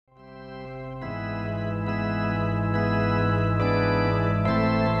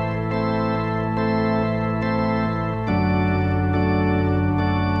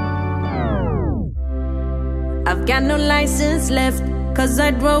I've got no license left, cause I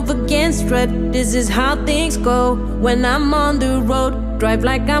drove against rut. This is how things go when I'm on the road. Drive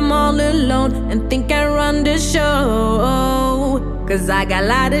like I'm all alone and think I run the show. Cause I got a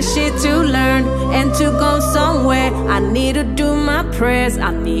lot of shit to learn and to go somewhere. I need to do my prayers.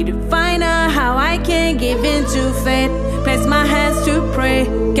 I need to find out how I can give in to fate. Place my hands to pray,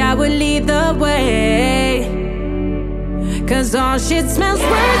 God will lead the way. Cause all shit smells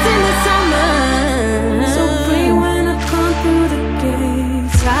worse in the summer. So free when I come through the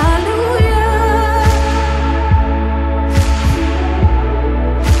gates. Hallelujah.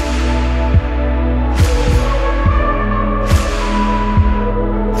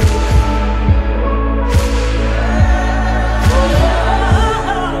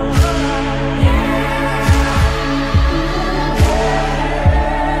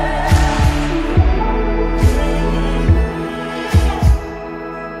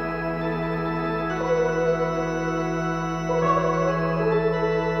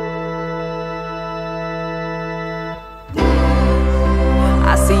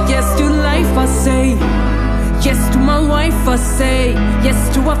 I say yes to my wife, I say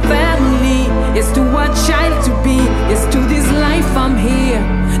yes to a family, yes to a child to be, yes to this life I'm here.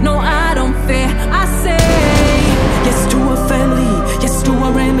 No, I don't fear, I say yes to a family, yes to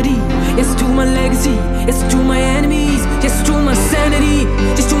a remedy, yes to my legacy, yes to my enemies, yes to my sanity,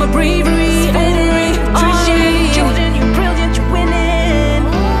 yes to my bravery. Appreciate children, you're brilliant, you're winning.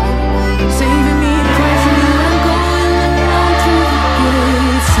 Saving me, pray for me, I'm going along through the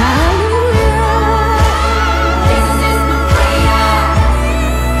gates.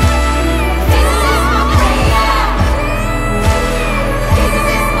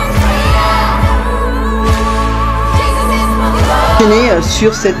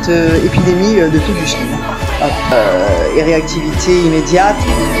 Sur cette épidémie de touche et réactivité immédiate.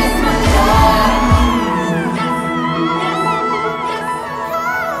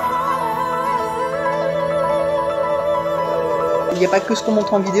 Il n'y a pas que ce qu'on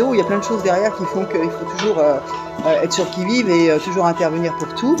montre en vidéo, il y a plein de choses derrière qui font qu'il faut toujours être sur qui-vive et toujours intervenir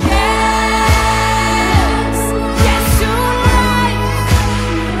pour tout.